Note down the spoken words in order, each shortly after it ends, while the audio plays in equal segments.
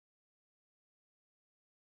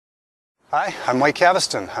Hi, I'm Mike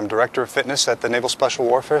Caviston. I'm Director of Fitness at the Naval Special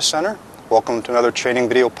Warfare Center. Welcome to another training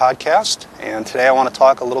video podcast, and today I want to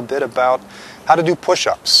talk a little bit about how to do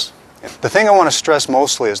push-ups. The thing I want to stress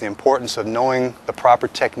mostly is the importance of knowing the proper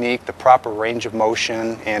technique, the proper range of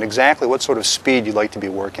motion, and exactly what sort of speed you'd like to be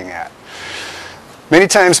working at. Many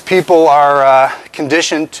times people are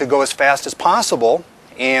conditioned to go as fast as possible,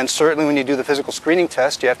 and certainly when you do the physical screening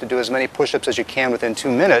test you have to do as many push-ups as you can within 2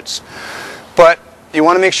 minutes, but you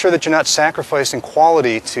want to make sure that you're not sacrificing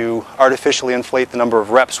quality to artificially inflate the number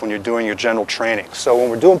of reps when you're doing your general training. So when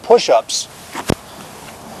we're doing push-ups,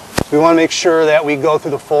 we want to make sure that we go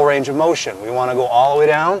through the full range of motion. We want to go all the way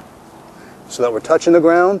down so that we're touching the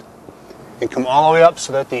ground, and come all the way up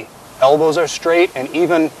so that the elbows are straight, and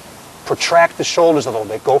even protract the shoulders a little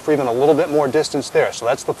bit. Go for even a little bit more distance there. So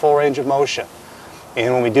that's the full range of motion.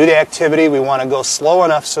 And when we do the activity, we want to go slow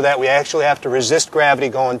enough so that we actually have to resist gravity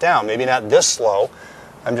going down. Maybe not this slow.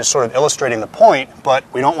 I'm just sort of illustrating the point, but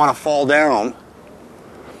we don't want to fall down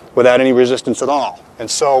without any resistance at all. And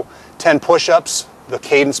so 10 push-ups, the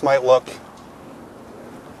cadence might look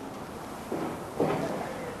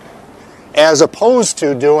as opposed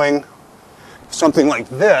to doing something like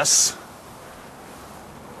this,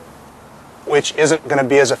 which isn't going to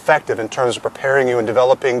be as effective in terms of preparing you and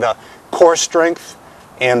developing the core strength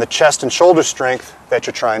and the chest and shoulder strength that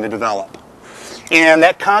you're trying to develop. And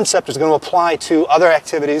that concept is going to apply to other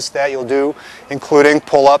activities that you'll do, including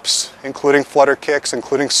pull-ups, including flutter kicks,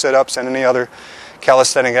 including sit-ups, and any other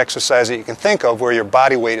calisthenic exercise that you can think of where your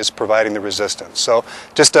body weight is providing the resistance. So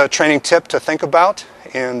just a training tip to think about,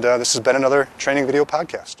 and this has been another training video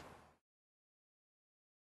podcast.